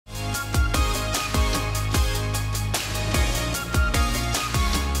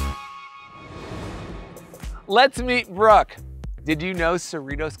Let's meet Brooke. Did you know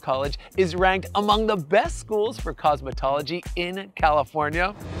Cerritos College is ranked among the best schools for cosmetology in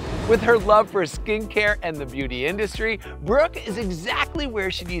California? With her love for skincare and the beauty industry, Brooke is exactly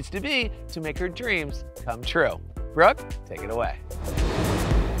where she needs to be to make her dreams come true. Brooke, take it away.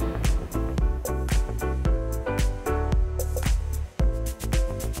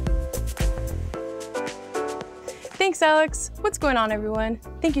 Thanks, Alex. What's going on, everyone?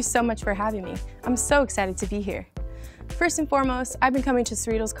 Thank you so much for having me. I'm so excited to be here. First and foremost, I've been coming to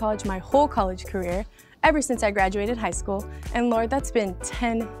Cerritos College my whole college career, ever since I graduated high school, and Lord, that's been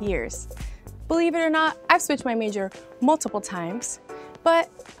 10 years. Believe it or not, I've switched my major multiple times, but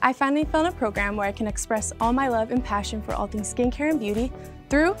I finally found a program where I can express all my love and passion for all things skincare and beauty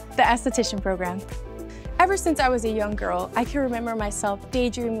through the esthetician program. Ever since I was a young girl, I can remember myself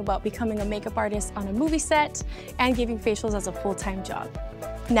daydreaming about becoming a makeup artist on a movie set and giving facials as a full-time job.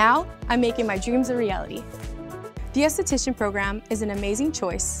 Now, I'm making my dreams a reality. The esthetician program is an amazing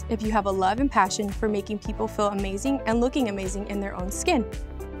choice if you have a love and passion for making people feel amazing and looking amazing in their own skin.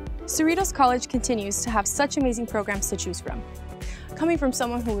 Cerritos College continues to have such amazing programs to choose from. Coming from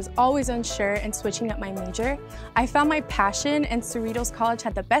someone who was always unsure and switching up my major, I found my passion, and Cerritos College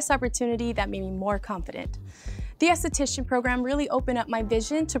had the best opportunity that made me more confident. The esthetician program really opened up my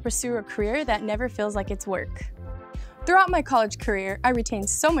vision to pursue a career that never feels like it's work. Throughout my college career, I retained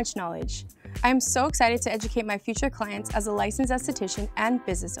so much knowledge. I am so excited to educate my future clients as a licensed esthetician and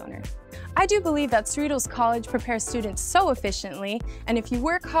business owner. I do believe that Cerritos College prepares students so efficiently, and if you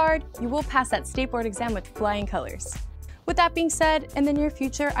work hard, you will pass that state board exam with flying colors. With that being said, in the near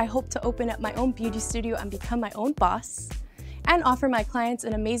future, I hope to open up my own beauty studio and become my own boss, and offer my clients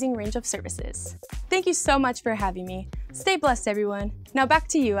an amazing range of services. Thank you so much for having me. Stay blessed, everyone. Now back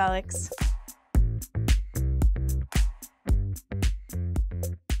to you, Alex.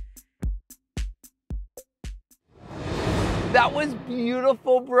 That was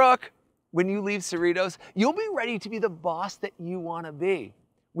beautiful, Brooke. When you leave Cerritos, you'll be ready to be the boss that you want to be.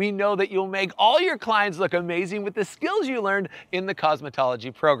 We know that you'll make all your clients look amazing with the skills you learned in the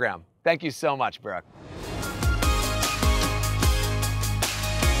cosmetology program. Thank you so much, Brooke.